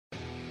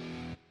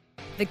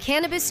The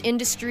cannabis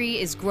industry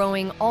is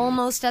growing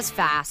almost as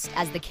fast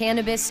as the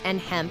cannabis and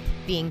hemp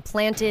being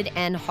planted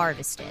and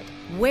harvested.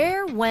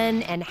 Where,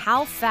 when, and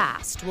how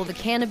fast will the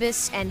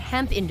cannabis and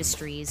hemp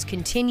industries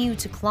continue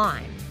to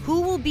climb? Who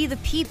will be the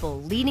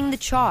people leading the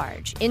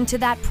charge into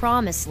that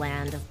promised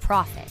land of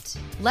profit?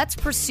 Let's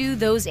pursue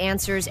those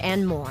answers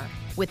and more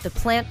with the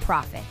Plant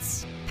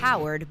Profits,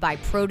 powered by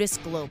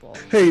Protus Global.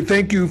 Hey,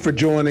 thank you for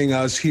joining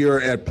us here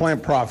at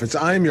Plant Profits.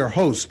 I am your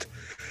host,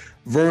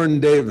 Vern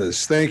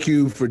Davis. Thank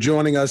you for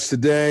joining us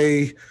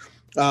today.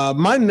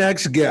 My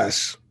next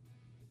guest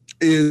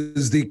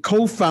is the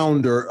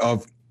co-founder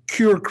of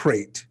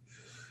CureCrate.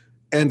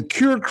 And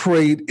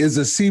CureCrate is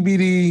a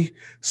CBD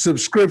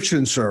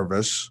subscription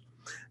service.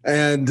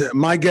 And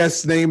my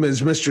guest's name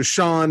is Mr.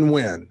 Sean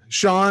Wynn.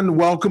 Sean,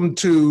 welcome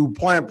to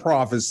Plant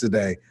Profits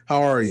today.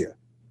 How are you?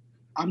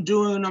 I'm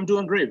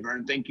doing great,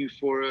 Vern. Thank you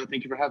for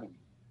having me.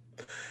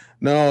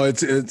 No,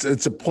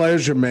 it's a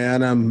pleasure,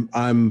 man.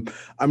 I'm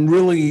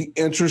really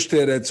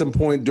interested. At some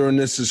point during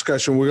this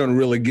discussion, we're going to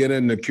really get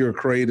into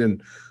CureCrate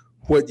and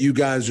what you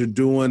guys are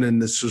doing,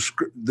 and the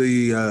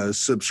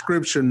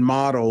subscription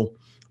model.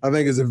 I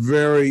think is a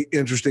very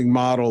interesting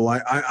model.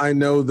 I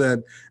know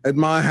that at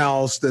my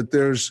house that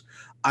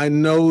I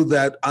know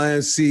that I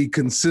see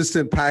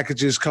consistent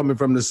packages coming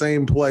from the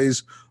same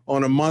place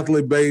on a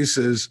monthly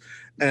basis,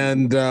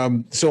 and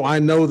so I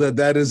know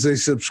that is a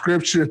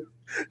subscription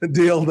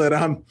deal that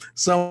I'm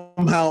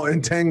somehow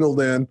entangled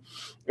in.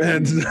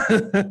 And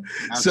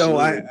so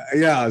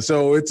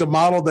it's a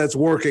model that's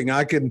working.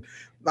 I can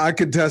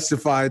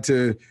testify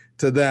to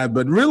that,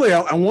 but really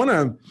I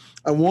want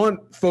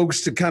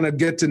folks to kind of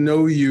get to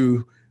know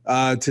you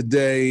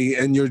today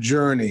and your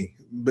journey,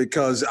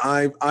 because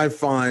I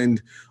find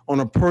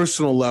on a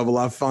personal level,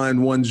 I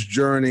find one's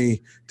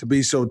journey to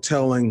be so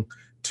telling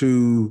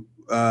to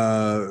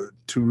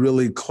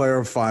really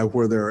clarify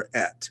where they're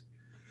at.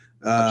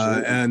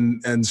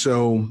 And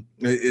so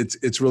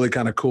it's really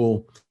kind of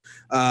cool.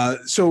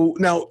 So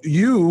now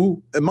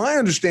you, in my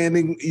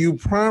understanding, you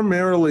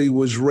primarily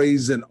was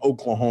raised in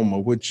Oklahoma,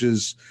 which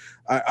is,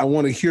 I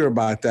want to hear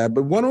about that,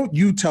 but why don't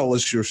you tell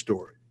us your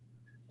story?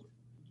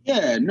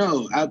 Yeah,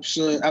 no,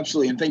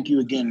 absolutely. And thank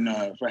you again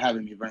for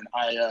having me, Vern.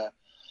 I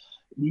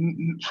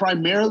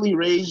primarily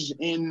raised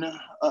in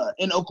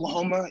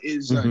Oklahoma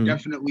is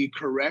definitely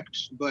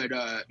correct, but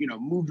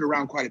moved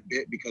around quite a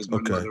bit because my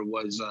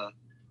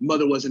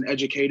mother was an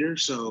educator,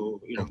 so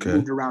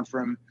moved around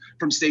from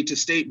state to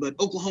state. But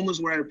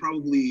Oklahoma's where I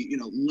probably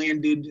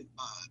landed.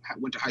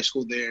 Went to high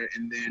school there,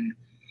 and then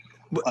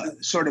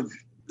sort of.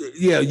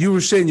 Yeah, you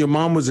were saying your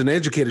mom was an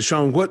educator,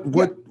 Sean.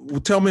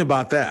 Tell me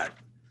about that.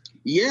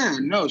 Yeah,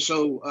 no.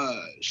 So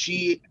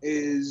she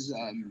is.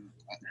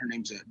 Her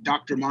name's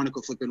Dr. Monica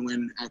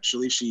Flippenwin.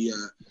 Actually, she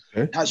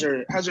has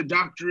her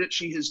doctorate.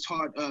 She has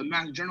taught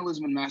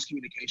journalism and mass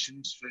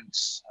communications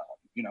since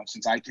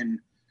I can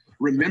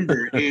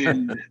remember,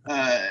 and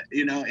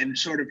and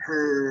sort of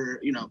her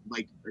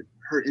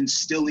her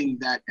instilling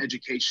that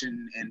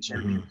education and sort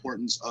of the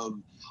importance of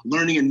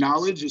learning and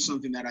knowledge is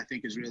something that I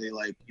think is really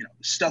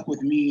stuck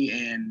with me,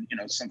 and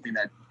something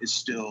that is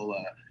still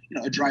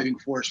a driving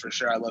force for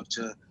sure. I love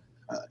to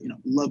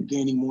love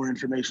gaining more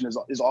information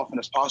as often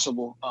as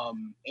possible,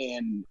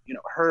 and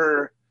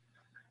her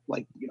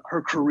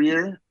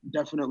career,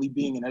 definitely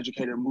being an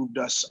educator, moved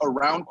us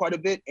around quite a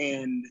bit,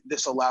 and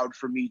this allowed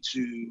for me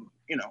to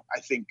I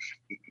think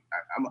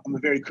I'm a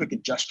very quick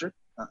adjuster,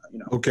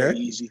 very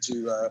easy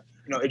to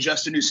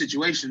adjust to new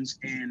situations,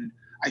 and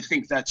I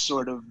think that's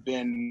sort of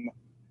been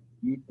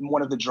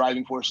one of the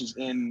driving forces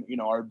in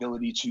our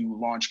ability to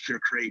launch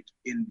CureCrate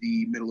in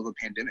the middle of a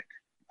pandemic,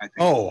 I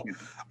think.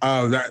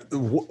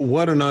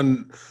 What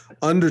an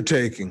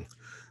undertaking.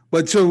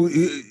 But so,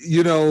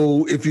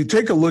 if you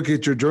take a look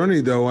at your journey,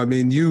 though, I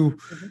mean, you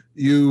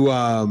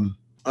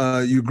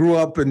grew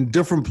up in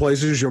different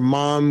places. Your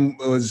mom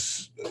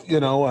was,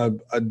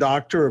 a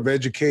doctor of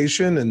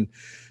education, and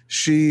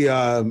she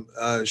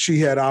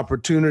had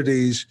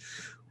opportunities.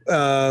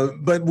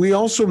 But we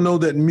also know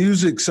that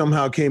music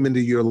somehow came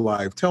into your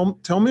life.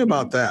 Tell me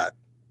about that.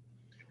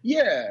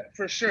 Yeah,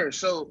 for sure.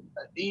 So,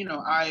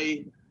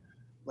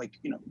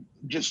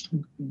 just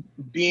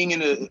being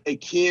a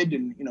kid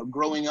and,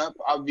 growing up,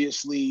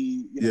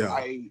 obviously,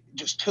 I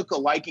just took a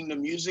liking to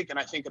music. And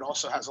I think it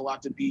also has a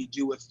lot to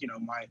do with,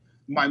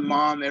 my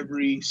mom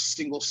every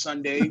single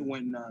Sunday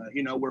when,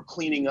 we're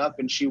cleaning up,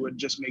 and she would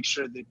just make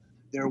sure that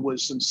there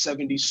was some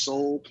 70s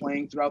soul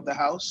playing throughout the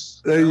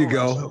house. There you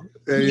go. So,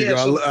 there you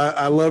go. So,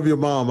 I love your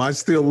mom. I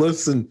still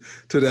listen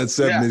to that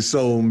 70s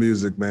soul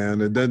music,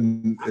 man. It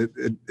doesn't,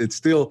 it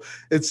still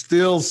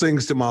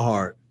sings to my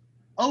heart.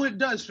 Oh, it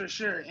does, for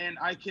sure. And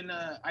I can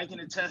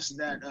attest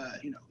that,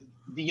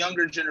 the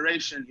younger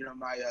generation,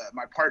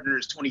 my partner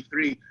is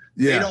 23.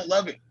 Yeah. They don't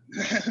love it.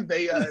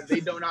 they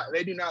do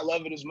not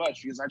love it as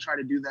much, because I try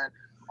to do that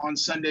on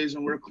Sundays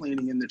when we're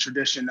cleaning, and the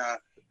tradition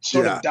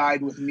sort of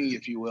died with me,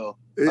 if you will.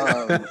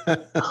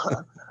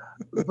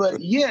 But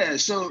yeah,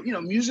 so,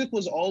 music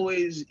was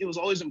always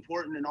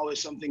important and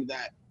always something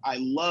that I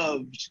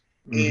loved.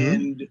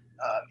 And,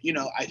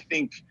 I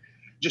think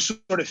just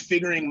sort of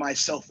figuring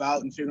myself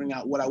out and figuring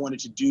out what I wanted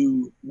to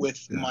do with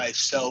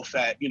myself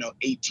at,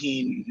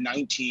 18,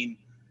 19,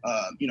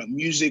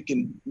 music,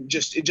 and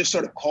it just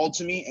sort of called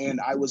to me.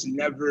 And I was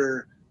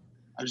never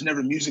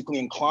musically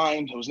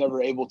inclined. I was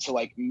never able to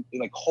like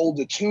hold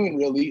a tune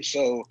really.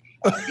 So,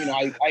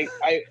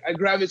 I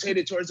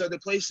gravitated towards other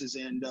places,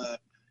 and,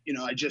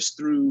 I just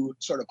through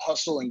sort of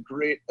hustle and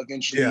grit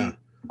eventually,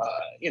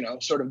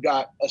 sort of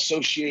got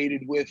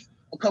associated with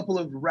a couple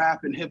of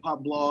rap and hip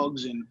hop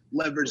blogs and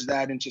leveraged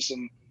that into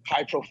some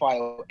high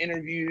profile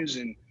interviews,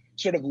 and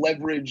sort of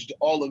leveraged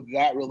all of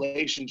that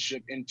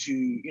relationship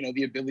into,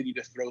 the ability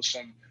to throw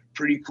some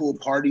pretty cool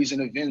parties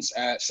and events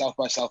at South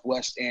by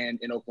Southwest and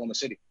in Oklahoma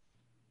City.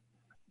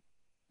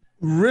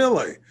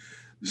 Really?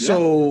 Yeah.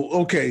 So,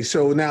 okay.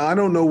 So now I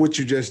don't know what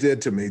you just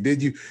did to me.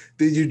 Did you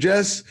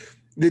just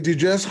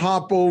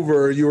hop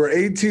over? You were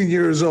 18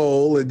 years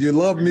old and you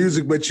love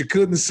music, but you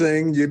couldn't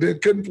sing. You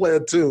couldn't play a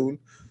tune.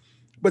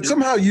 But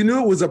somehow you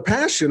knew it was a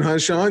passion, huh,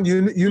 Sean?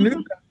 You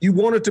knew you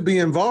wanted to be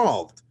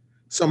involved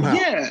somehow.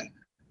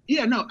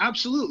 Yeah, no,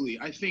 absolutely.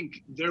 I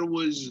think there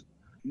was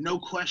no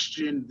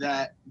question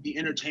that the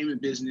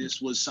entertainment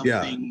business was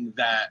something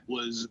that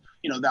was,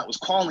 that was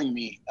calling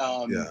me.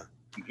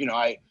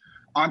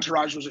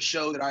 Entourage was a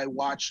show that I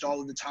watched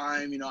all of the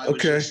time. I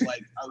was just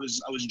like, I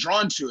was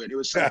drawn to it. It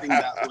was something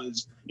that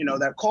was,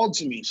 that called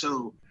to me.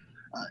 So,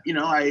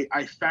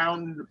 I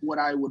found what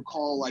I would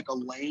call like a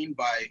lane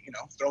by,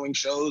 throwing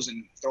shows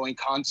and throwing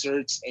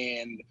concerts,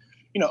 and,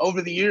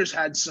 over the years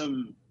had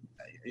some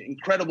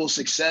incredible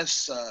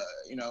success,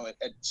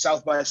 at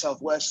South by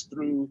Southwest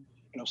through,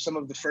 some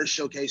of the first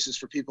showcases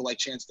for people like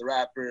Chance the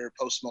Rapper,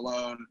 Post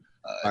Malone,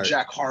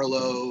 Jack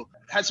Harlow.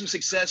 Had some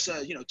success,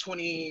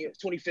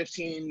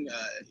 2015,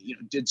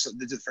 did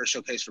the first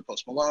showcase for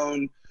Post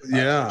Malone.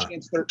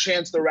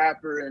 Chance the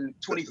Rapper in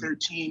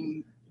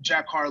 2013,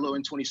 Jack Harlow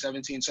in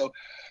 2017. So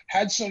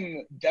had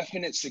some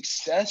definite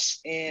success,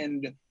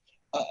 and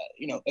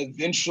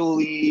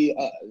eventually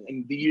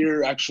in the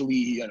year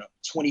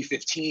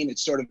 2015, it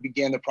sort of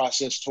began the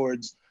process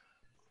towards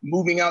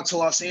moving out to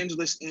Los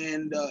Angeles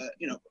and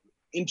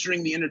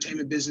entering the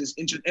entertainment business,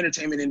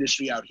 entertainment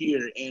industry out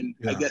here. And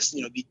I guess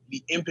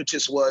the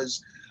impetus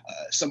was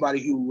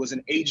somebody who was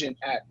an agent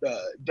at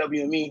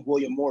WME,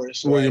 William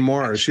Morris.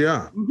 Morris,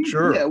 yeah,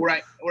 sure. Yeah, where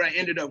I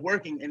ended up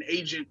working, an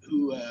agent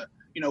who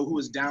who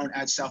was down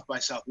at South by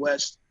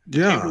Southwest.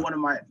 Came to one of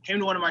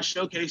my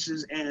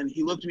showcases, and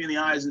he looked me in the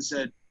eyes and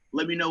said,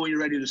 "Let me know when you're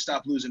ready to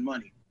stop losing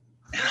money."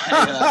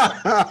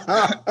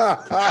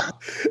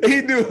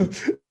 He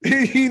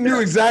knew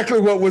exactly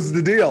what was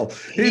the deal.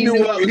 He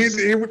knew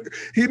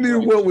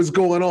what was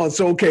going on.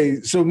 So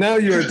so now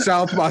you're at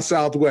South by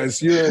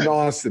Southwest. You're in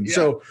Austin.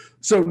 Yeah.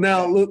 So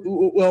now,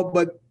 well,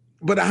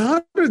 but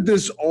how did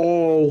this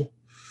all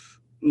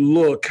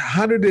look?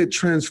 How did it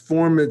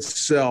transform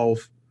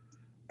itself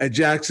at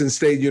Jackson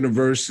State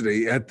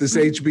University at this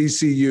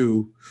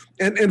HBCU?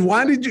 And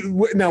why did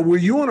you, now, were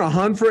you on a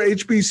hunt for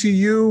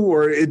HBCU,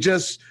 or it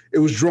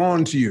was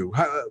drawn to you?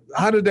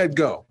 How did that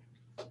go?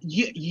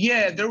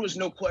 Yeah, there was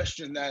no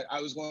question that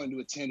I was going to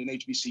attend an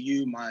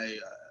HBCU. My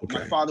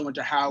father went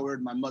to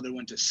Howard. My mother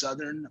went to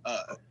Southern.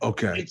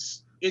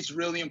 It's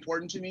really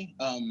important to me.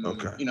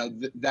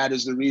 That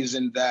is the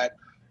reason that,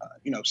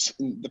 in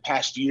the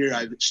past year,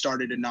 I've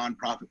started a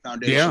nonprofit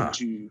foundation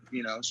to,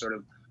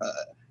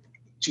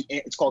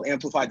 it's called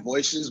Amplified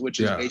Voices, which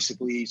is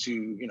basically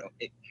to,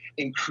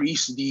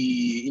 increase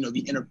the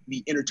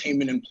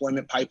entertainment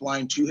employment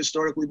pipeline to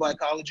historically Black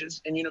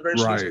colleges and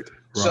universities. Right.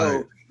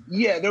 So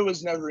there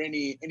was never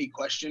any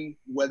question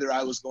whether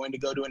I was going to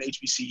go to an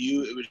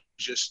HBCU. It was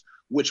just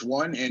which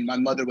one. And my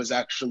mother was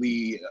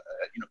actually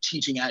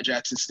teaching at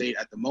Jackson State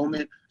at the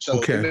moment,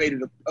 so it made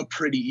it a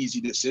pretty easy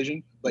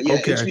decision. But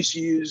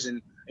HBCUs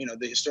and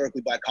the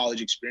historically Black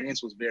college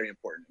experience was very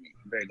important to me.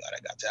 I'm very glad I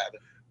got to have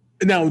it.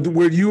 Now,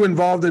 were you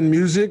involved in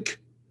music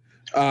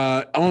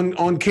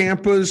on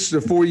campus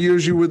the 4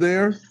 years you were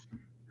there?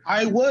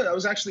 I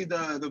was actually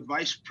the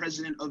vice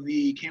president of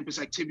the campus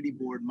activity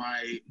board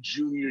my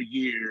junior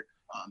year,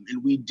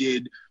 and we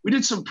did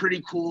some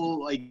pretty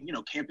cool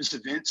campus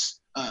events.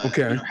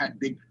 Had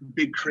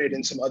Big Crit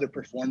and some other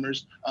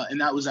performers,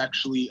 and that was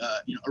actually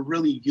a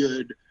really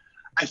good,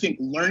 I think,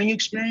 learning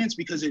experience,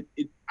 because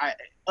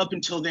up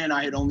until then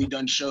I had only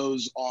done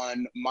shows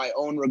on my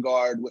own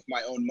regard with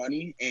my own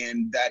money,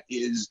 and that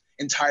is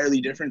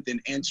entirely different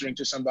than answering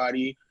to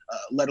somebody,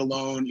 let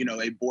alone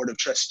a board of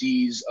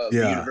trustees of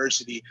the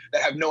university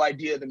that have no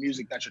idea the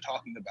music that you're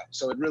talking about.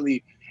 So it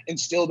really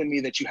instilled in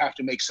me that you have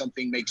to make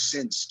something make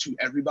sense to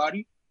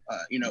everybody.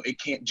 You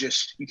can't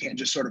just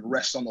sort of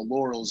rest on the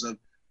laurels of,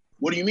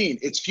 what do you mean?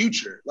 It's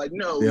future. Like,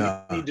 no,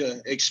 you need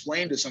to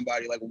explain to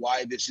somebody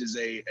why this is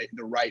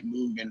the right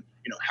move, and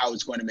how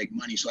it's going to make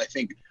money. So I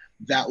think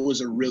that was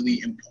a really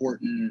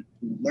important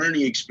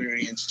learning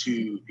experience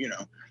to,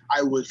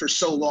 for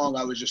so long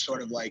I was just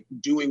sort of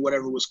doing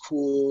whatever was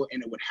cool,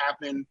 and it would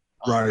happen.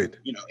 And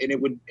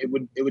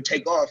it would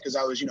take off, because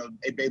I was,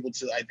 able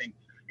to, I think,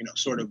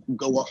 sort of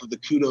go off of the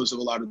kudos of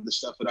a lot of the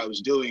stuff that I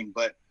was doing.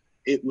 But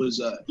it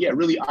was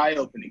really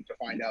eye-opening to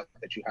find out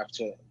that you have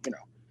to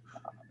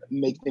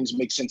make things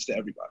make sense to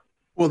everybody.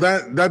 Well,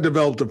 that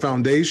developed a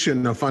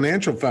foundation, a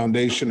financial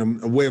foundation,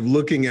 a way of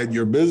looking at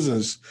your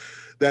business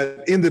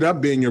that ended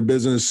up being your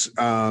business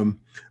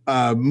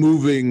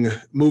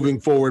moving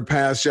forward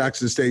past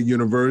Jackson State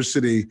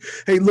University.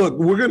 Hey, look,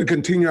 we're going to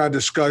continue our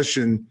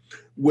discussion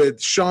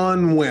with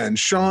Sean Wynn.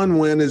 Sean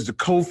Wynn is the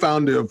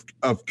co-founder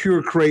of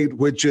CureCrate,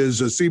 which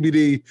is a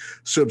CBD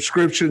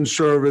subscription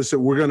service that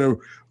we're going to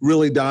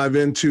really dive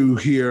into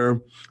here.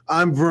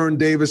 I'm Vern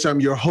Davis. I'm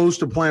your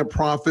host of Plant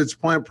Profits.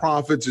 Plant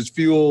Profits is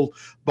fueled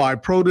by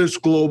Produce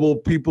Global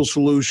People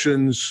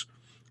Solutions.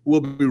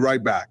 We'll be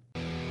right back.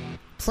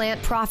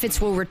 Plant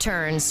Profits will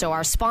return so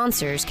our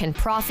sponsors can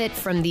profit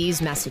from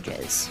these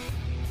messages.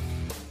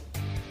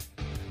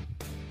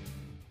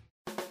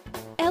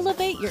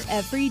 Elevate your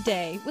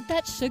everyday with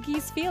that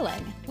Shoogies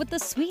feeling with the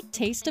sweet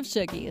taste of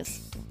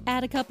Shoogies.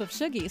 Add a cup of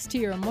Shoogies to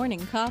your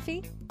morning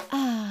coffee.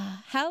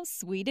 Ah, how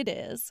sweet it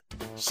is.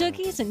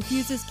 Shoogies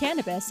infuses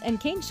cannabis and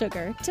cane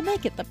sugar to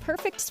make it the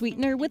perfect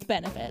sweetener with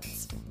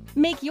benefits.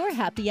 Make your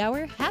happy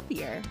hour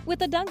happier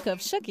with a dunk of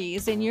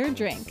Shoogies in your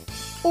drink.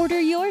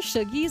 Order your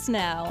Shoogies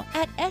now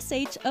at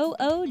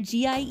shoogies.com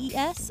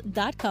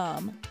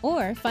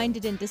or find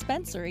it in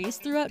dispensaries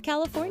throughout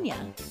California.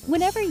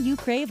 Whenever you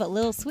crave a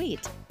little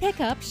sweet,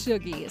 pick up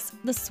Shoogies,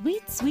 the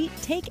sweet, sweet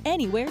take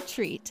anywhere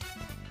treat.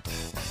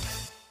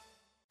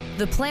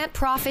 The Plant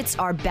Profits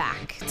are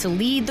back to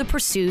lead the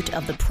pursuit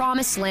of the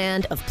promised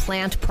land of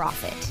plant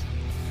profit.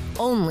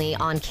 Only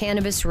on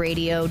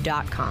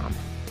CannabisRadio.com.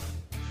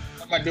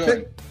 How am I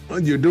doing?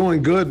 You're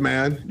doing good,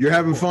 man. You're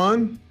having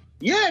fun?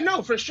 Yeah,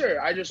 no, for sure.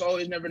 I just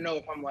always never know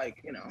if I'm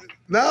like,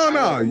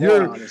 No,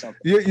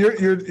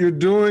 you're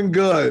doing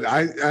good.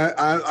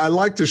 I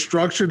like to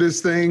structure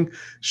this thing,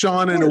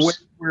 Sean, in a way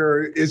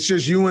where it's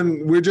just you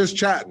and we're just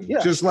chatting,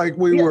 just like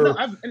we were.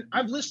 No,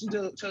 I've listened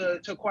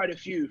to quite a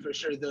few for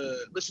sure.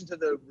 Listen to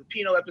the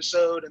Rapino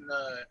episode and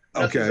the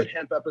Nothing But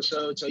Hemp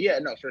episode. So yeah,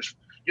 no, for sure.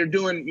 You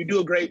do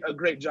a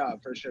great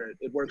job for sure.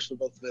 It works for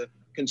both the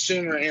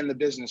consumer and the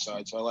business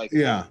side. So I like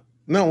that.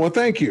 No, well,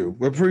 thank you.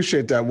 We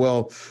appreciate that.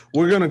 Well,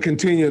 we're going to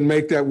continue and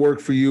make that work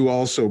for you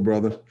also,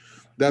 brother.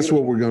 That's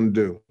what we're going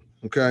to do.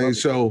 Okay.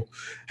 So,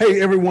 hey,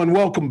 everyone,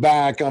 welcome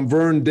back. I'm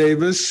Vern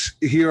Davis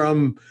here.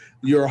 I'm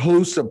your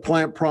host of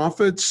Plant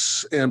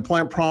Profits, and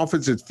Plant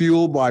Profits is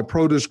fueled by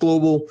Produce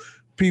Global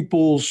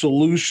People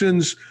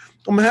Solutions.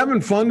 I'm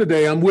having fun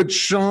today. I'm with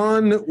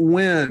Sean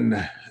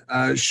Wynn.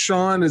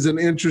 Sean is an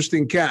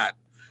interesting cat.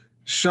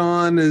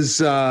 Sean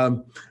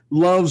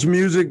loves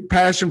music,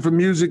 passion for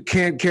music,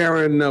 can't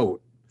carry a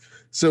note.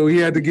 So he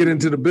had to get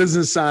into the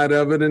business side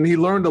of it, and he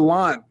learned a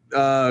lot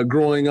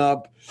growing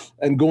up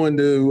and going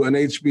to an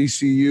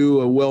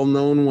HBCU, a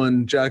well-known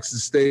one, Jackson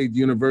State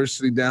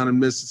University down in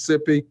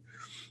Mississippi.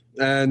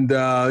 And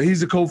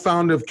he's a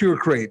co-founder of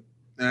CureCrate.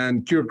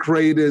 And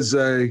CureCrate is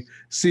a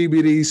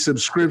CBD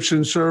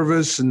subscription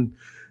service. And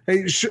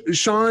hey,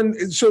 Sean,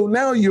 so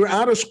now you're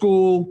out of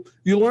school.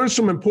 You learned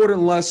some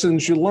important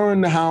lessons. You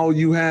learned how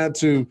you had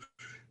to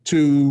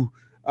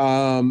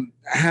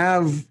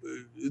have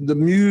the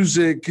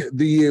music,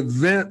 the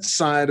event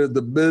side of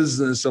the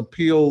business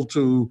appeal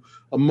to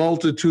a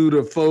multitude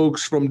of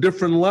folks from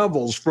different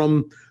levels,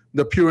 from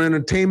the pure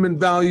entertainment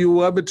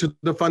value of it to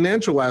the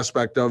financial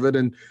aspect of it.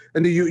 And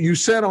you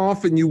set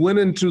off and you went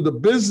into the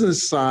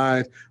business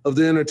side of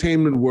the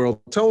entertainment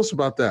world. Tell us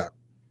about that.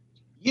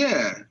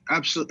 Yeah,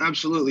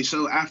 absolutely.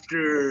 So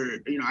after,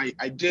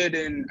 I did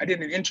an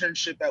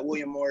internship at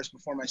William Morris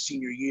before my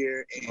senior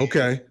year.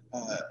 And,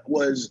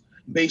 was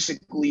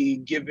basically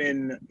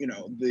given,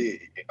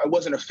 I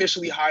wasn't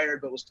officially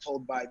hired, but was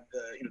told by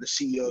the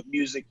CEO of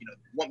music,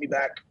 want me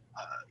back.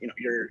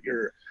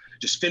 You're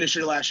just finish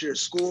your last year of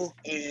school.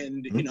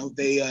 And,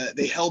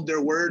 they held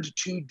their word.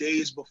 2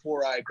 days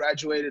before I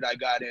graduated, I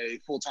got a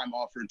full-time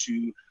offer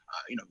to,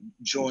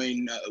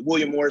 join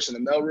William Morris in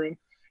the mailroom.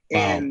 Wow.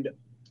 And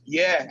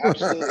yeah,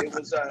 absolutely. It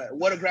was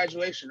what a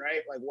graduation,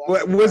 right? Like,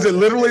 was it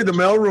literally the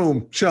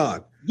mailroom,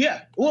 Sean?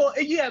 Yeah. Well,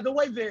 yeah. The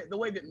way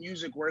that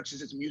music works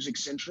is it's Music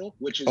Central,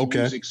 which is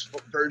music's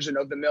version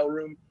of the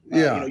mailroom.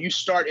 You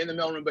start in the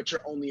mailroom, but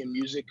you're only in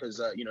music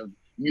because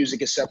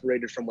music is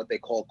separated from what they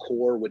call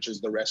core, which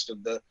is the rest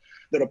of the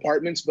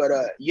departments. But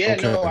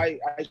I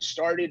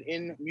started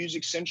in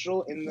Music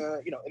Central in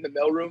the in the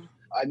mailroom.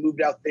 I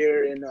moved out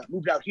here in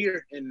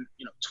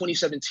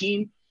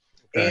 2017.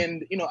 Okay.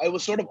 And, it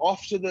was sort of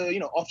off to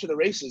the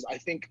races. I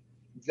think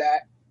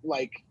that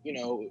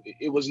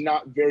it was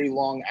not very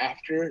long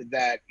after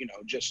that,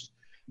 just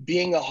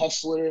being a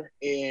hustler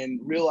and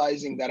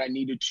realizing that I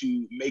needed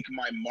to make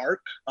my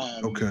mark.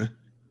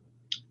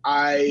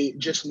 I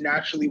just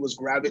naturally was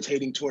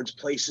gravitating towards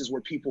places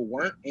where people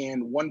weren't.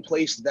 And one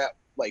place that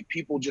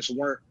people just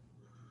weren't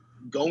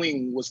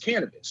going was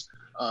cannabis.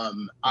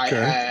 I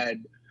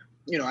had,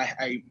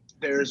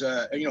 there's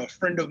a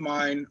friend of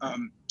mine,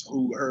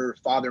 who her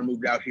father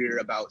moved out here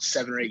about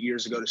 7 or 8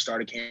 years ago to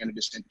start a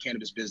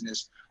cannabis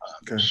business.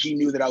 She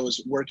knew that I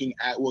was working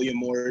at William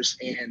Morris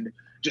and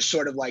just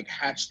sort of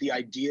hatched the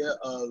idea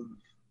of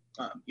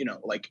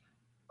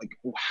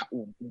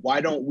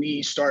why don't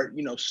we start,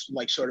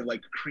 sort of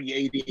like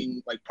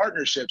creating like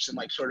partnerships and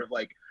like sort of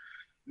like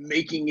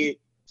making it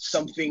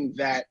something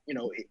that,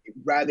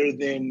 rather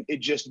than it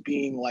just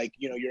being like,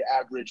 your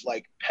average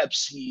like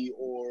Pepsi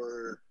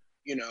or,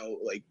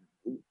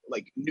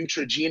 like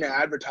Neutrogena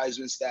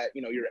advertisements that,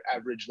 your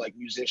average like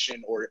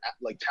musician or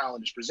like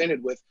talent is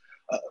presented with.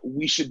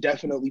 We should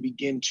definitely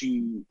begin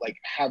to like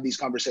have these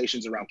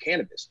conversations around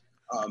cannabis.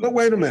 But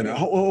wait a minute,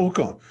 hold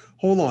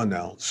on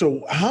now.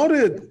 So how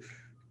did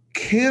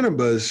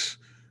cannabis,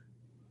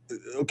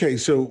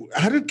 so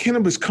how did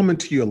cannabis come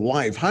into your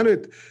life?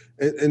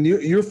 And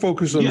you're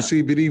focused on the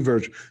CBD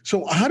version.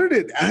 So how did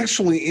it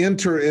actually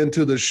enter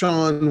into the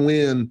Sean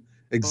Nguyen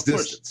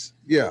existence?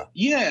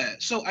 Yeah.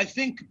 So I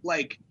think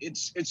like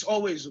it's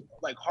always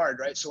like hard,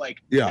 right? So like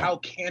how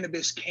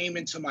cannabis came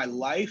into my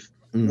life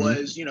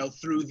was,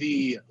 through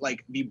the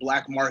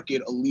black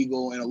market,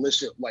 illegal and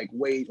illicit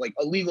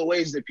illegal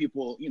ways that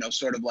people,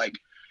 sort of like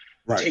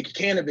take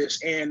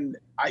cannabis. And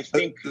I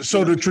think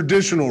the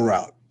traditional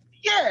route.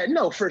 Yeah,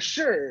 no, for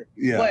sure.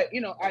 Yeah. But,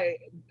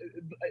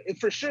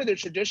 for sure the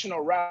traditional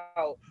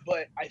route,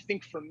 but I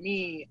think for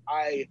me,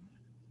 I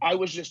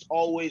was just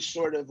always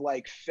sort of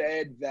like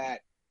fed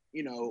that,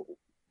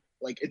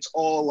 like it's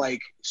all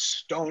like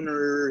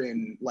stoner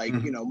and like,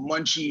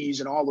 munchies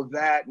and all of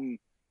that. And,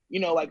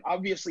 like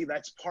obviously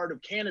that's part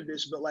of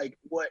cannabis, but like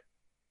what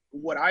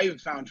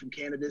I've found from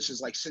cannabis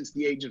is like since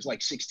the age of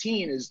like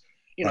 16 is,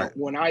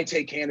 when I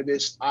take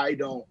cannabis, I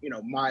don't,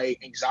 my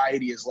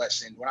anxiety is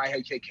lessened. When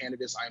I take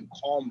cannabis, I'm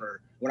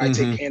calmer. When I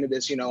take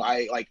cannabis,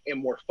 I like am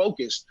more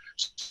focused.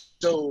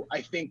 So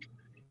I think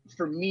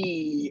for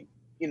me,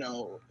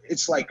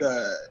 it's like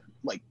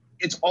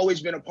it's always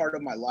been a part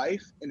of my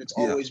life. And it's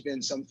always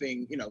been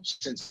something,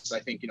 since I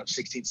think,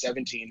 16,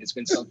 17, it's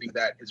been something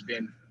that has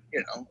been,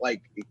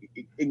 like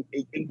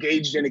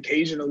engaged in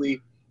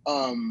occasionally.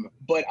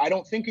 But I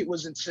don't think it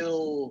was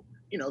until,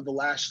 the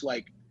last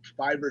like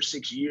 5 or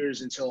 6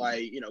 years until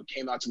I,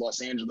 came out to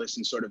Los Angeles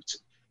and sort of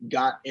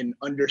got an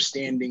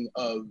understanding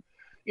of,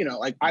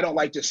 like, I don't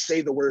like to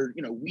say the word,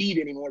 weed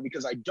anymore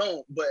because I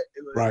don't, but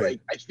like,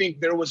 I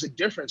think there was a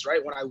difference,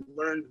 right? When I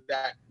learned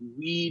that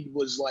weed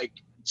was like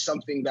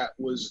something that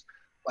was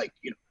like,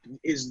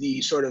 is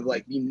the sort of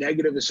like the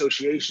negative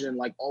association and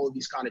like all of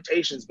these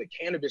connotations, but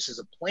cannabis as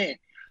a plant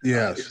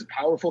is a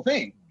powerful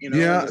thing,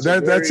 Yeah,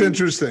 that's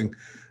interesting.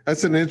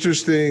 That's an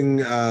interesting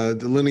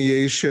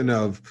delineation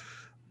of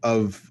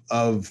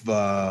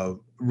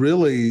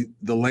really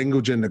the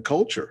language and the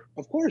culture.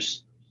 Of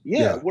course.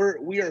 Yeah.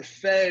 We are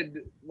fed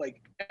like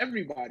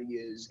everybody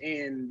is.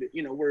 And,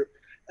 we're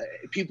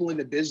people in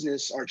the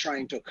business are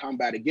trying to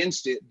combat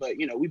against it. But,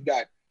 we've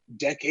got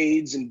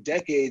decades and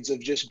decades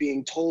of just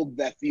being told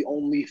that the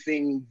only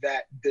thing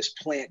that this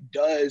plant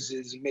does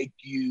is make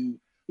you,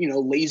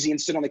 lazy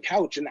and sit on the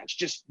couch. And that's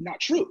just not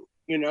true.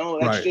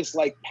 That's just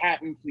like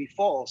patently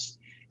false.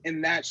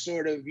 And that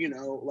sort of,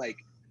 like,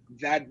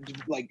 that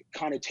like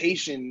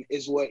connotation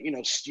is what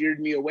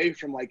steered me away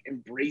from like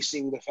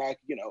embracing the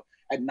fact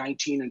at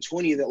 19 and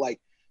 20 that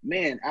like,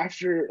 man,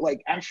 after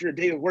a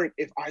day of work,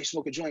 if I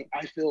smoke a joint,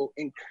 I feel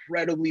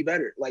incredibly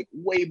better, like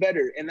way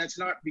better. And that's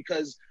not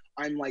because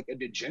I'm like a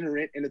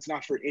degenerate, and it's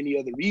not for any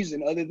other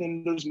reason other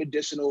than those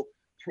medicinal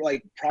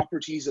like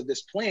properties of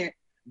this plant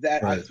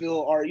that I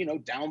feel are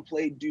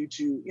downplayed due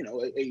to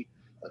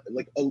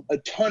a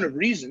ton of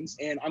reasons.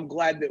 And I'm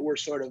glad that we're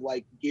sort of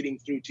like getting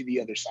through to the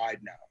other side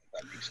now.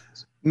 That makes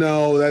sense.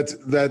 No,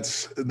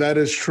 that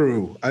is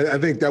true. I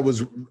think that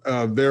was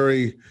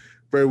very,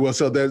 very well.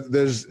 So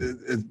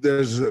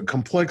there's a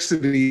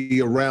complexity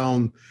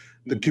around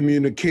the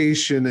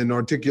communication and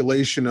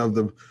articulation of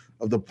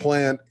the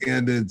plant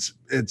and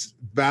its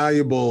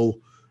valuable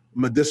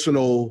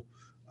medicinal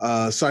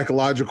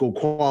psychological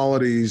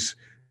qualities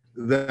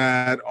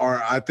that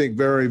are, I think,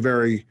 very,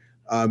 very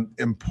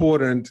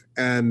important.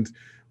 And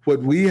what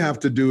we have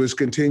to do is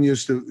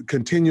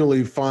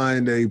continually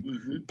find a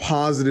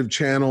positive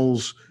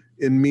channels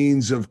and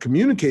means of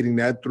communicating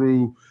that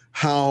through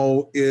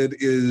how it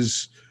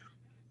is,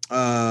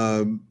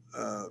 how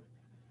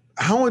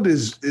it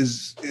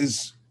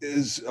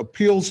is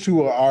appeals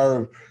to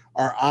our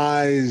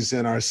eyes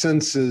and our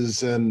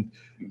senses and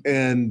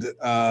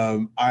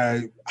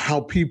how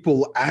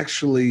people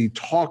actually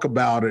talk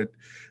about it,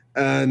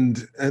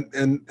 and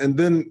then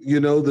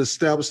the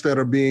steps that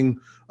are being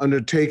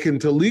undertaken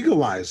to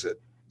legalize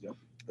it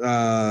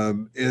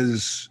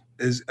is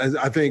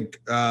I think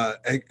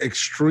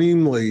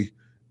extremely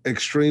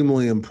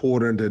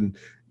important,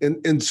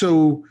 and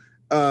so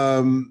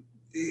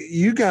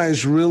you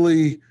guys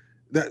really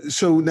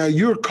so now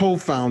you're a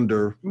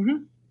co-founder.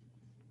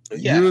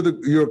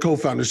 You're a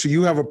co-founder, so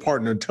you have a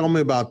partner. Tell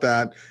me about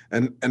that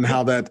and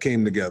how that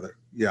came together.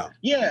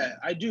 Yeah,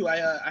 I do. I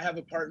have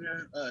a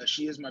partner.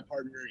 She is my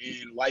partner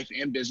in life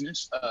and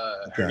business.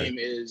 Her name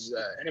is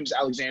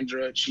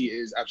Alexandra. She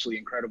is absolutely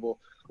incredible.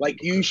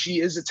 Like you,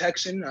 she is a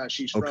Texan.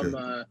 She's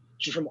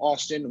from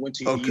Austin. Went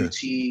to UT.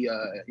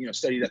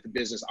 Studied at the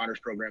business honors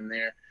program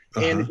there.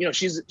 And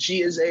she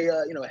is a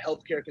a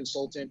healthcare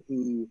consultant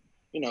who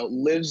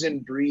lives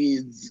and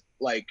breathes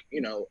like,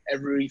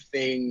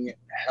 everything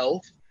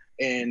health.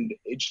 And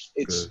it's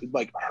good.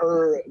 Like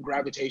her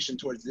gravitation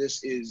towards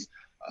this is,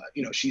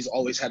 she's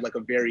always had like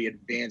a very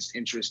advanced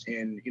interest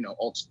in,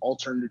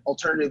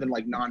 alternative and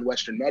like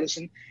non-Western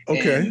medicine.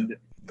 Okay. And,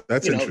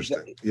 that's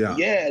interesting.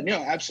 Yeah,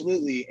 no,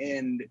 absolutely.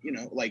 And,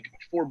 like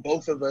for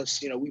both of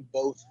us, we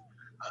both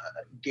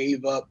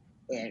gave up,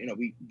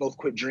 we both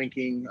quit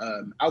drinking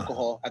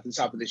alcohol at the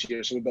top of this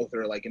year. So we both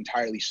are like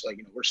entirely like,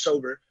 we're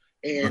sober.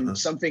 And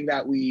something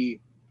that we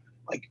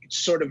like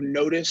sort of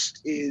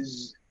noticed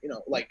is,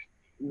 like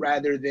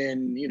rather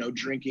than,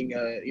 drinking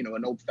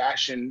an old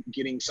fashioned,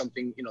 getting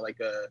something, like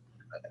a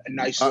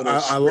nice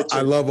little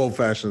I love old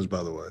fashions,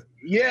 by the way.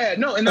 Yeah,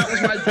 no, and that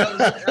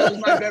was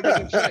my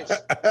beverage of choice.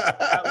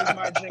 That was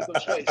my drink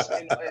of choice.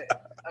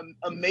 And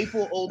a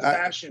maple old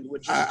fashioned,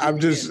 which I'm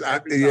just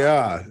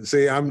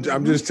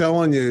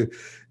telling you,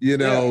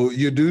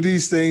 you do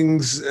these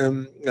things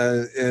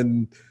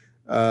in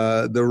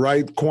the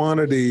right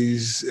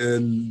quantities,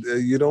 and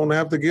you don't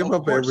have to give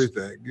up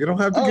everything. You don't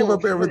have to give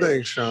up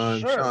everything,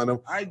 Sean. Sure. Sean,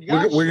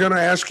 we're going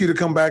to ask you to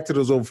come back to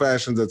those old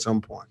fashions at some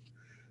point.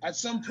 At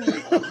some point,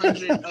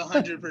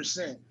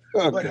 100%.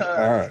 Okay. But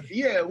all right.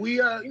 Yeah,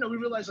 we we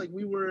realized like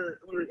we were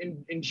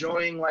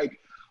enjoying like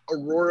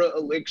Aurora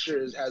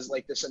Elixirs has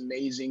like this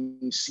amazing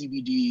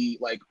CBD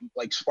like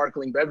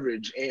sparkling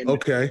beverage, and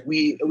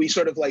we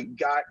sort of like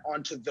got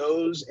onto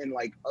those and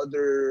like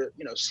other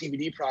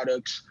CBD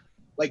products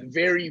like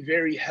very,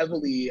 very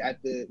heavily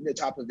at the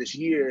top of this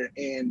year,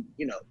 and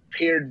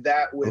paired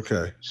that with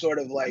sort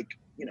of like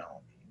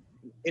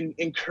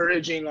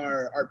encouraging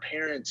our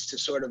parents to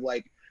sort of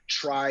like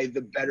try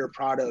the better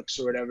products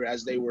or whatever,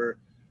 as they were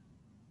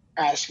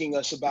asking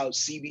us about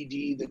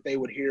CBD that they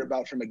would hear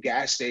about from a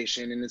gas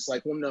station. And it's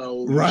like, well,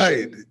 no,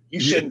 you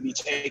shouldn't be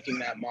taking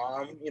that,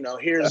 Mom.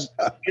 Here's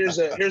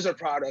a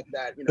product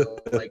that,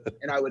 like,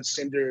 and I would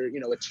send her,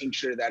 a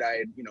tincture that I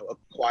had,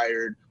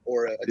 acquired,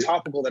 or a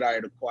topical that I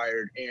had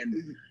acquired.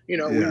 And, we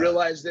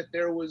realized that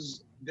there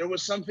was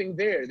something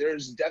there.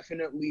 There's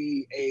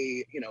definitely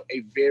a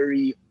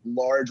very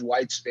large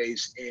white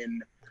space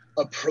in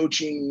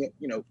approaching,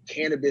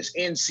 cannabis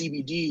and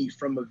CBD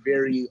from a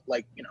very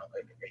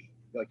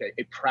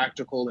a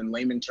practical and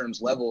layman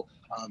terms level,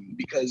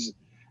 because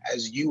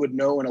as you would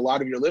know, and a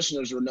lot of your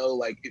listeners will know,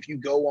 like if you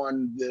go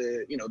on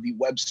the the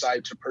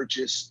website to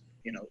purchase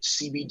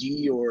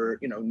CBD or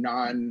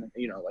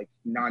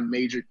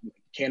non-major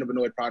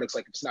cannabinoid products,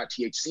 like if it's not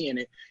THC in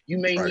it, you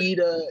may need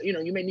a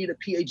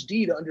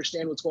PhD to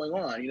understand what's going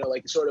on.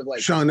 Like sort of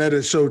like, Sean, that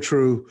is so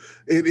true.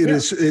 It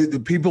is.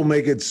 People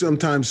make it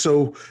sometimes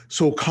so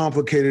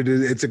complicated.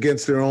 It's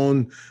against their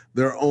own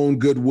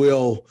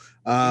goodwill.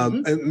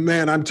 And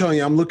man, I'm telling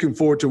you, I'm looking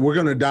forward to. We're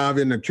going to dive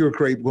into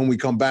Curate when we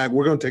come back.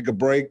 We're going to take a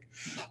break.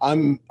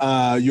 I'm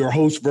your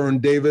host, Vern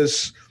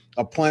Davis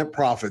of Plant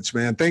Profits.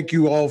 Man, thank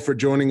you all for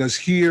joining us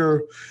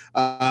here.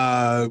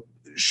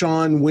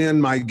 Sean Wynn,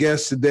 my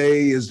guest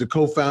today, is the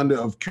co-founder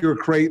of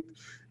Curate.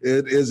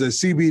 It is a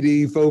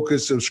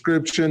CBD-focused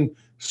subscription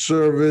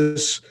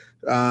service.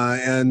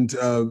 And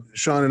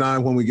Sean and I,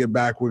 when we get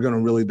back, we're going to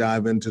really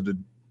dive into the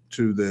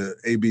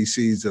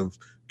ABCs of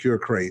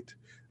Curate.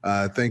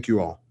 Thank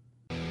you all.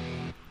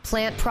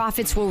 Plant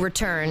Profits will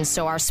return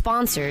so our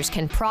sponsors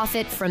can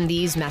profit from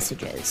these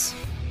messages.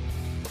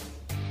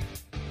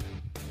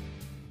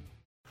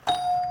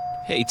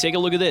 Hey, take a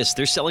look at this.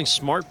 They're selling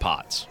smart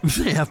pots.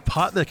 They have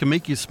pot that can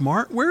make you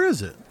smart? Where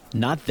is it?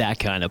 Not that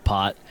kind of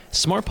pot.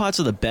 Smart pots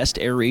are the best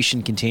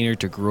aeration container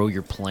to grow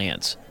your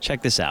plants.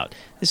 Check this out.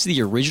 This is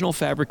the original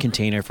fabric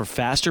container for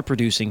faster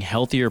producing,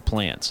 healthier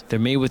plants. They're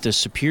made with a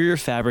superior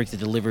fabric that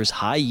delivers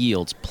high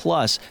yields.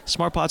 Plus,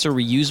 smart pots are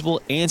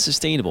reusable and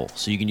sustainable,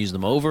 so you can use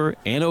them over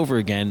and over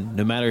again,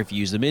 no matter if you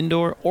use them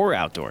indoor or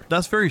outdoor.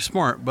 That's very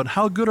smart, but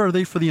how good are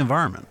they for the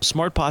environment?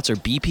 Smart pots are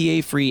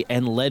BPA-free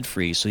and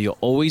lead-free, so you'll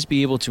always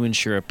be able to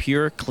ensure a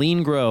pure,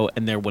 clean grow,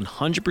 and they're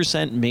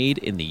 100% made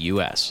in the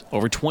U.S.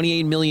 Over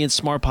 28 million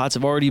smart pots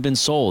have already been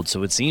sold,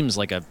 so it seems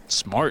like a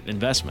smart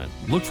investment.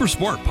 Look for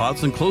smart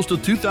pots in close to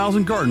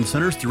 2,000 garden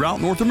centers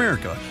throughout North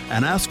America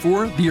and ask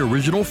for the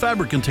original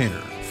fabric container.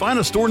 Find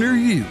a store near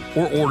you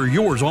or order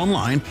yours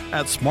online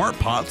at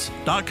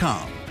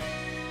smartpots.com.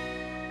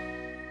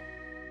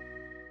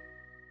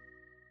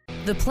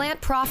 The Plant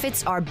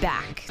Profits are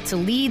back to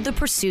lead the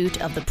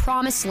pursuit of the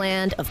promised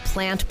land of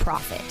plant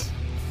profit.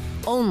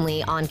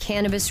 Only on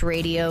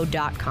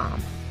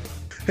CannabisRadio.com.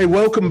 Hey,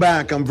 welcome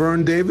back. I'm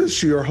Vern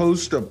Davis, your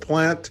host of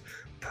Plant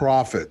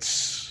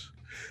Profits.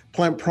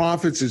 Plant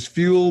Profits is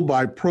fueled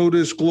by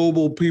Protis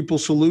Global People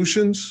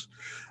Solutions.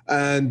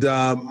 And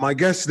my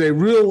guest today,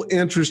 real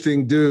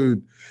interesting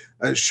dude,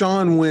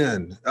 Sean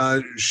Wynn.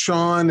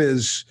 Sean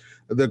is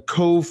the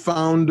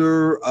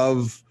co-founder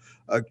of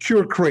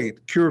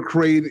Curate.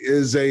 Curate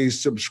is a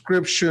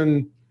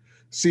subscription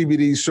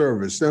CBD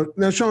service.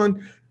 Now,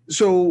 Sean,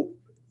 so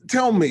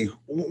tell me,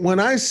 when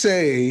I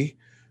say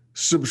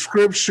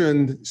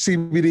subscription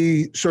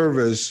CBD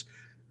service,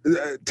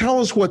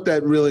 tell us what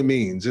that really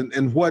means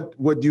and what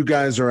you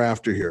guys are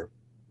after here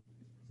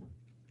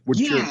with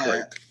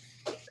Curate.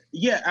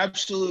 Yeah,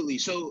 absolutely.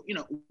 So,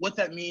 what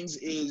that means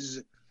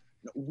is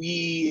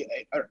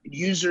our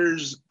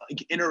users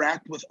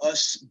interact with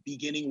us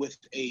beginning with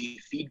an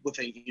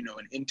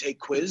intake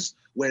quiz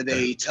where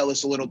they tell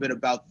us a little bit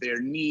about their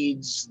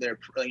needs, their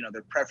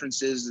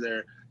preferences,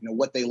 their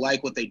what they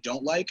like, what they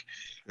don't like.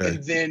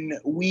 And then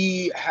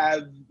we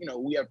have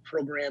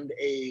programmed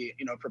a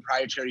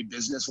proprietary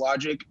business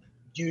logic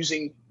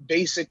using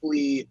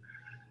basically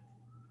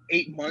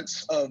 8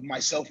 months of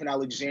myself and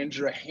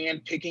Alexandra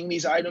hand-picking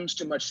these items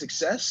to much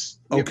success.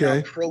 We've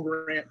now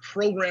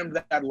programmed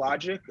that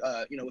logic,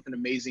 with an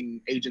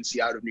amazing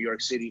agency out of New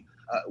York City.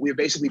 We have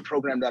basically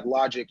programmed that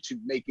logic to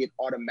make it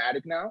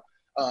automatic now.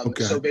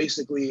 So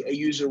basically, a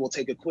user will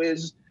take a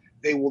quiz.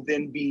 They will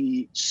then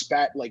be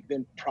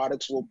then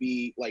products will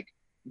be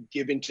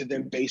given to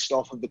them based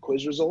off of the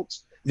quiz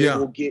results. They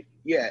will get,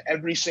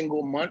 every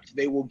single month,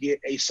 they will get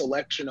a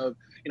selection of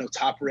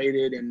top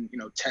rated and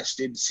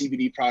tested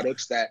CBD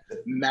products that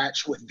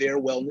match with their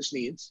wellness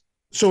needs.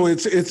 So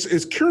it's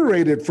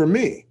curated for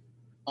me.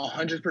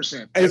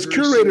 100%. It's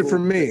curated for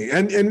me,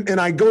 and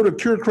I go to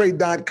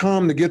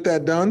curecrate.com to get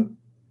that done.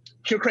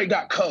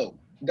 Curecrate.co.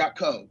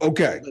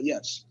 Okay. But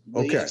yes.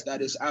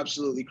 That is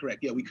absolutely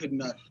correct. Yeah, we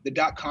couldn't.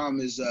 The .com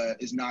is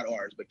not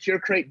ours, but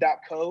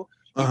curecrate.co.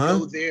 You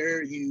go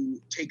there, you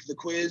take the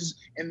quiz,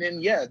 and then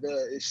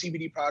the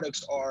CBD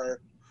products are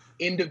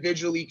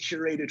individually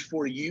curated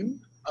for you.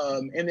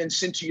 And then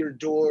sent to your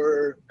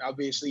door,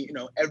 obviously,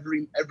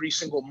 every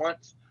single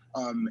month.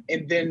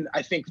 And then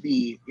I think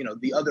the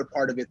other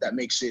part of it that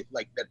makes it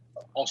that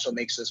also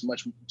makes us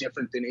much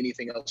different than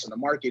anything else in the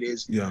market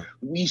is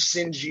we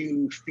send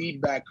you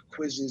feedback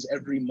quizzes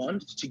every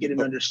month to get an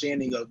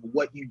understanding of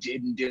what you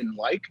did and didn't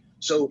like.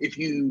 So if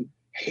you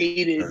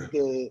hated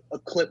the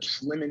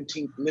Eclipse lemon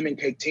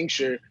cake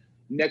tincture,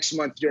 next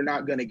month you're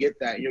not going to get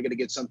that. You're going to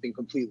get something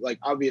complete,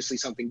 obviously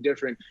something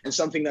different, and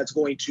something that's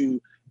going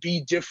to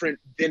be different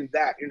than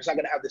that. You're just not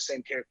going to have the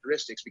same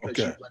characteristics because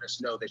you let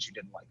us know that you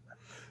didn't like that.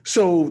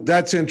 So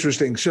that's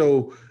interesting.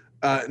 So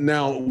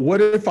now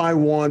what if I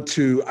want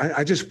to,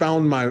 I just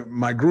found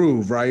my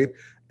groove, right?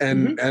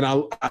 And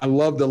I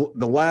love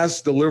the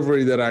last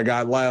delivery that I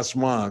got last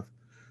month.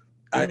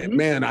 I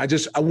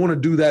want to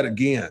do that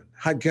again.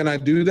 How can I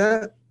do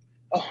that?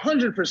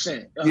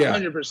 100%.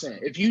 100%.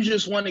 If you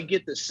just want to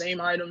get the same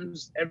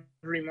items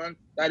every month,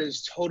 that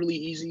is totally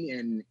easy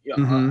and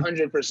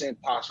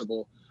 100%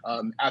 possible.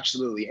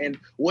 Absolutely. And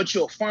what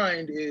you'll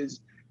find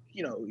is,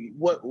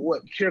 what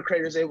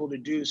CureCrate is able to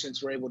do,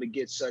 since we're able to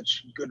get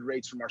such good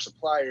rates from our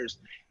suppliers,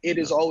 it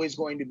is always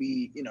going to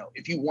be,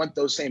 if you want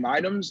those same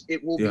items,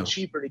 it will be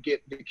cheaper to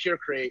get the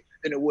CureCrate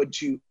than it would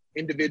to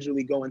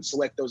individually go and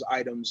select those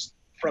items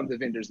from the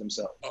vendors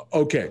themselves.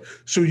 Okay.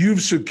 So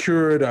you've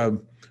secured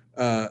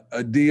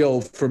a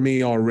deal for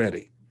me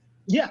already.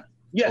 Yeah.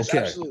 Yes,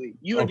 absolutely.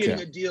 You are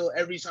getting a deal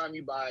every time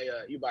you buy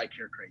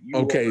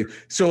CureCrate.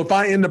 So if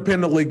I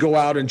independently go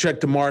out and check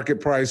the market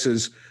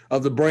prices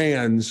of the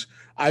brands,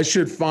 I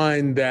should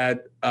find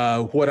that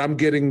what I'm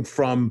getting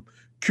from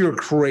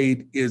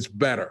CureCrate is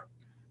better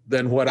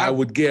than what I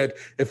would get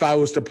if I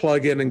was to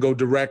plug in and go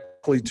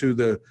directly to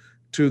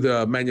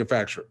the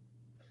manufacturer.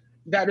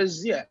 That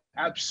is,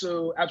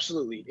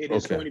 absolutely. It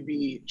is going to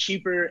be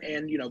cheaper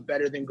and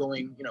better than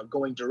going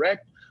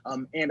direct.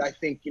 And I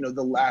think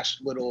the last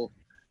little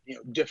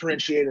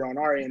differentiator on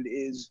our end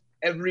is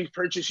every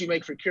purchase you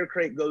make for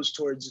CureCrate goes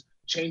towards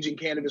changing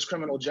cannabis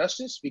criminal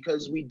justice,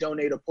 because we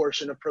donate a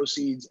portion of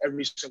proceeds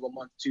every single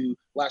month to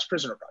Last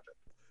Prisoner Project.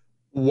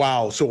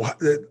 Wow. So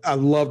I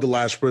love the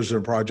Last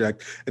Prisoner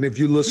Project. And if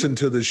you listen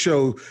to the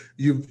show,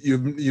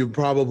 you've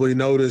probably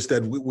noticed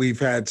that we've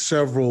had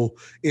several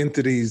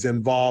entities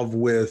involved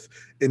with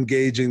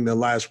engaging the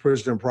Last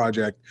Prisoner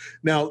Project.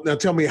 Now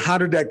tell me, how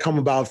did that come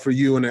about for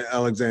you and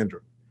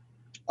Alexandra?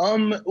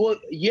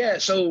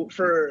 So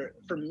for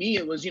me,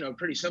 it was,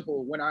 pretty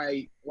simple. When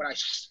I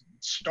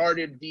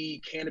started the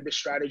cannabis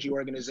strategy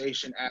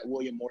organization at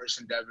William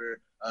Morris Endeavor,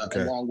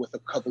 along with a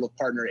couple of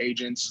partner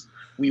agents,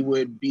 we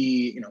would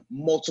be,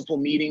 multiple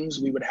meetings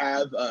we would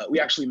have. We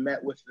actually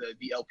met with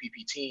the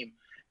LPP team,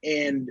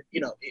 and,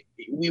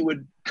 we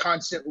would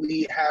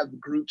constantly have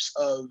groups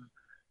of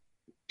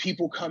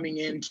people coming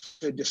in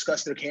to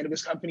discuss their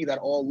cannabis company that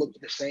all looked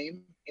the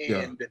same.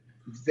 And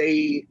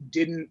they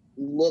didn't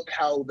look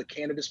how the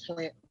cannabis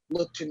plant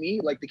looked to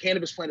me. Like, the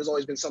cannabis plant has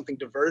always been something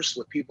diverse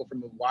with people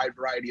from a wide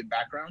variety of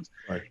backgrounds.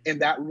 Right.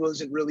 And that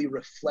wasn't really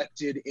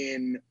reflected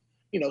in,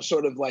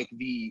 sort of like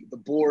the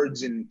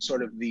boards and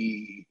sort of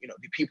the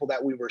people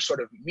that we were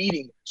sort of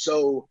meeting.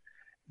 So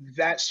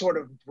that sort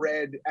of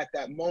bred at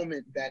that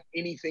moment that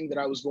anything that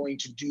I was going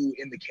to do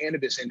in the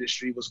cannabis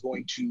industry was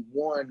going to,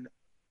 one,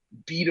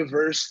 be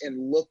diverse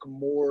and look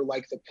more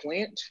like the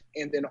plant.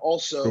 And then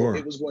also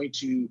it was going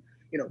to,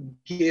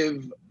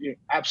 give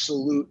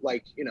absolute,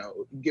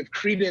 give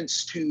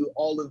credence to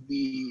all of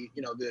the,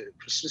 the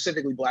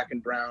specifically Black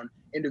and brown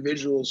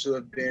individuals who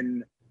have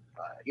been,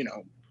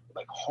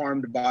 like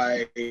harmed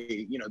by,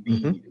 you know,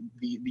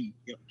 the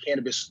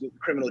cannabis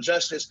criminal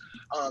justice,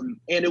 and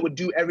it would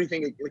do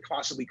everything it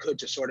possibly could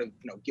to sort of,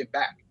 you know, give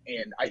back.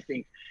 And I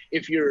think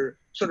if you're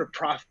sort of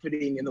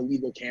profiting in the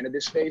legal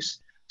cannabis space,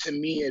 to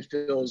me, it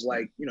feels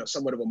like, you know,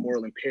 somewhat of a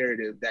moral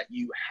imperative that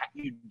you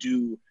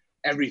do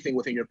everything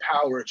within your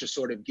power to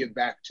sort of give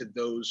back to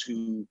those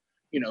who,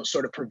 you know,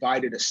 sort of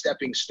provided a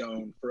stepping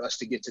stone for us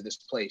to get to this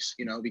place,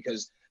 you know,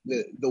 because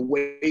the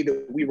way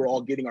that we were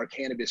all getting our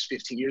cannabis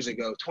 15 years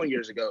ago, 20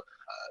 years ago,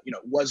 you know,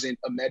 wasn't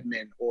a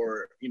MedMen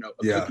or, you know,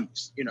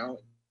 cookies, you know.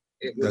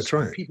 It was That's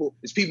right.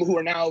 It's people who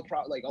are now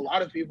like a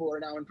lot of people are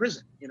now in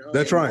prison, you know.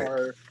 That's right.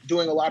 Are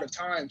doing a lot of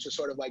time to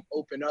sort of like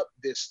open up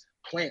this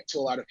plant to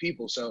a lot of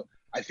people. So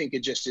I think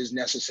it just is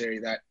necessary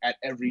that at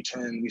every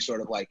turn we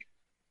sort of like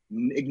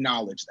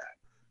acknowledge that.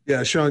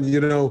 Yeah, Sean,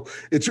 you know,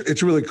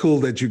 it's really cool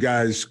that you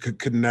guys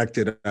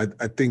connected.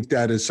 I think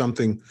that is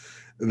something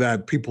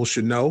that people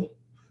should know,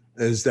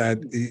 is that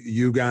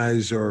you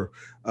guys are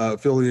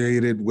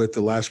affiliated with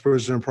the Last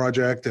Prisoner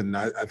Project, and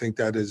I think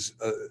that is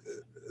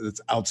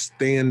it's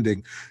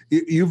outstanding.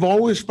 You've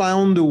always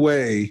found a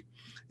way,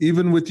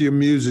 even with your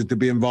music, to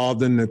be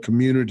involved in the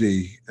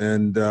community.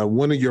 And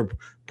one of your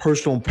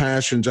personal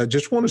passions, I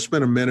just want to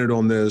spend a minute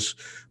on this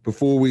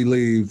before we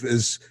leave,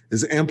 is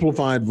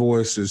Amplified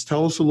Voices.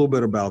 Tell us a little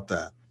bit about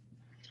that.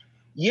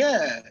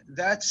 Yeah,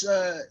 that's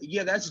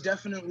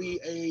definitely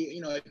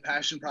a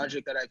passion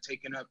project that I've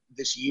taken up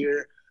this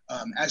year.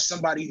 As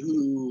somebody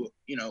who,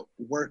 you know,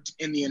 worked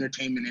in the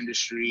entertainment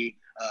industry,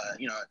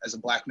 you know, as a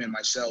Black man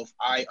myself,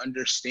 I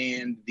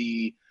understand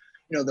the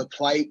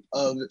plight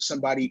of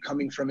somebody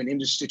coming from an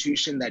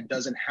institution that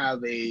doesn't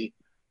have a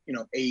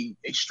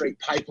straight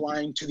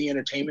pipeline to the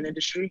entertainment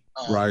industry.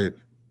 Right.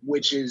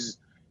 Which is,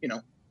 you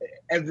know,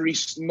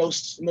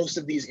 most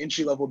of these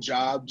entry-level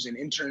jobs and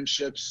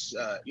internships,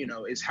 you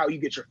know, is how you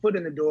get your foot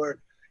in the door.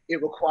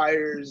 It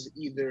requires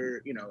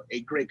either, you know,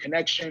 a great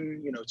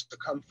connection, you know, to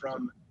come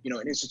from, you know,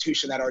 an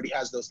institution that already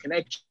has those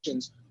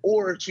connections,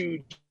 or to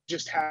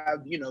just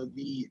have, you know,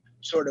 the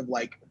sort of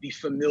like the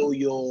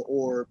familial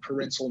or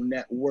parental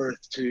net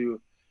worth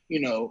to, you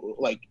know,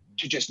 like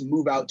to just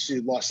move out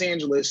to Los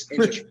Angeles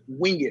and just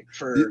wing it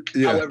for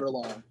however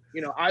long.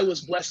 You know, I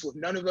was blessed with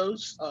none of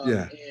those.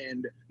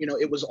 And, you know,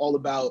 it was all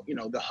about, you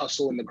know, the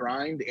hustle and the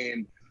grind.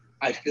 And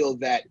I feel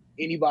that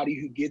anybody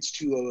who gets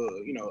to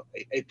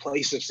a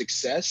place of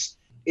success,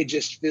 it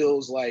just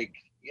feels like,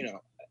 you know,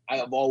 I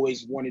have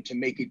always wanted to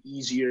make it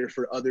easier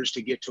for others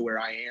to get to where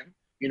I am.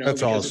 You know,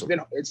 that's awesome.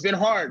 It's been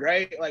hard,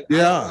 right? Like,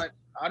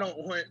 I don't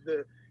want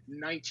the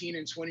 19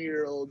 and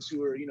 20-year-olds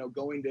who are, you know,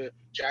 going to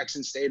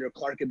Jackson State or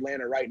Clark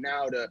Atlanta right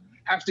now to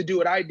have to do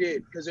what I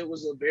did, because it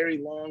was a very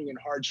long and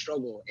hard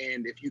struggle.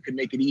 And if you could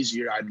make it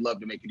easier, I'd love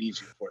to make it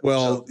easier for them.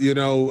 Well, you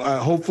know,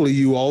 hopefully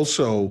you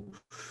also,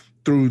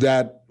 through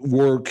that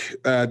work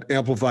at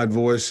Amplified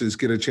Voices,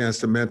 get a chance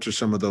to mentor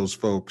some of those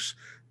folks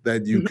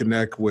that you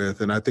connect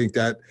with. And I think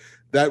that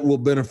will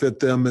benefit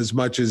them as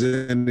much as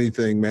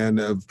anything, man,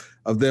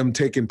 of them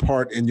taking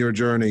part in your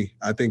journey.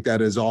 I think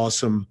that is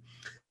awesome.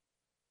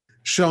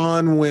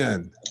 Sean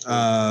Wynn,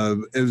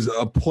 it was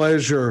a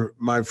pleasure,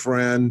 my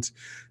friend,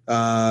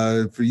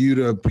 for you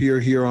to appear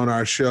here on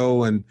our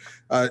show. And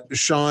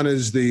Sean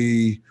is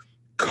the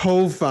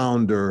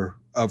co-founder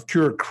of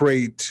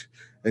CureCrate,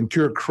 and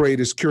CureCrate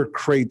is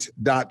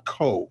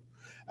curecrate.co.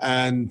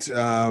 And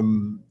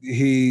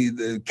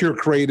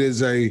CureCrate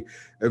is a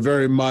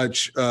very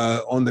much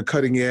on the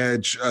cutting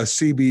edge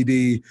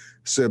CBD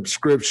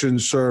subscription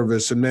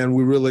service. And man,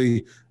 we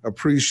really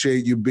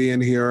appreciate you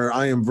being here.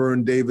 I am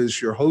Vern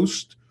Davis, your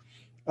host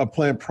of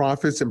Plant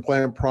Profits, and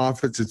Plant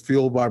Profits is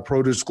fueled by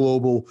Produce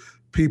Global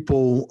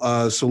People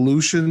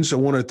Solutions. I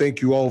want to thank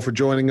you all for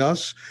joining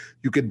us.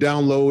 You can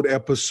download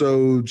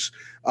episodes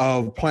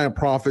of Plant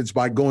Profits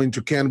by going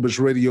to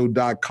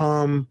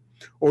cannabisradio.com,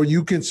 or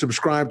you can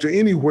subscribe to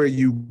anywhere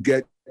you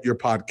get your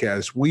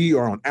podcasts. We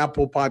are on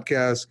Apple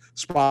Podcasts,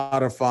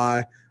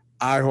 Spotify,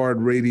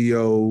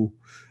 iHeartRadio,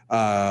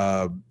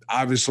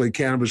 obviously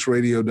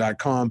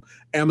cannabisradio.com,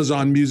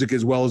 Amazon Music,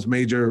 as well as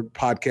major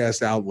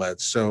podcast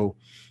outlets. So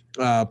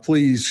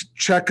please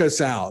check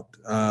us out.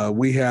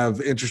 We have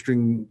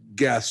interesting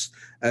guests,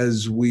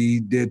 as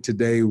we did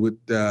today with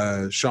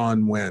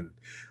Sean Wynn.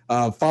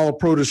 Follow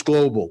Produce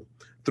Global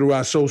through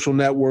our social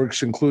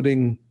networks,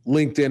 including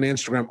LinkedIn,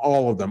 Instagram,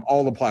 all of them,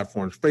 all the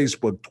platforms,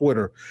 Facebook,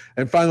 Twitter,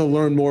 and finally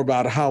learn more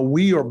about how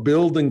we are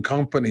building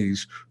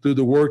companies through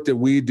the work that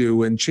we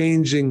do and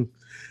changing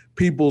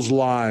people's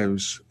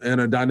lives in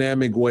a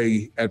dynamic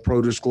way at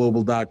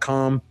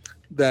produceglobal.com.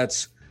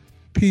 That's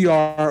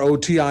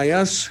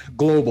PROTIS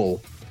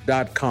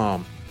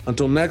global.com.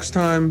 Until next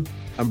time,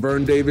 I'm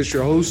Vern Davis,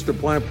 your host of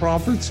Plant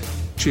Profits.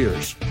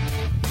 Cheers.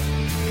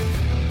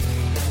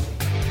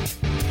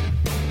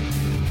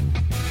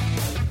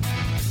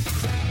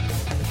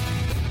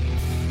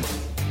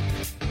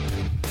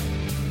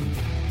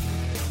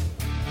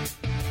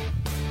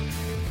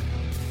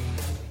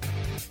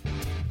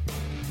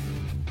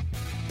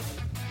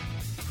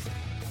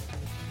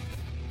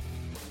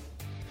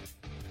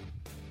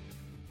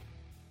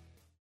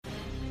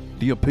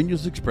 The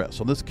opinions expressed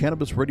on this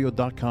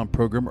CannabisRadio.com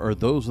program are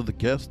those of the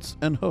guests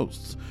and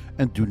hosts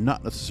and do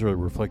not necessarily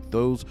reflect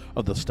those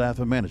of the staff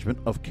and management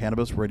of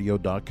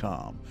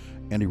CannabisRadio.com.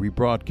 Any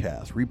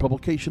rebroadcast,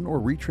 republication, or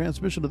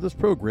retransmission of this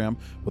program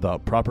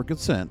without proper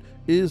consent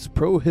is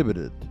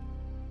prohibited.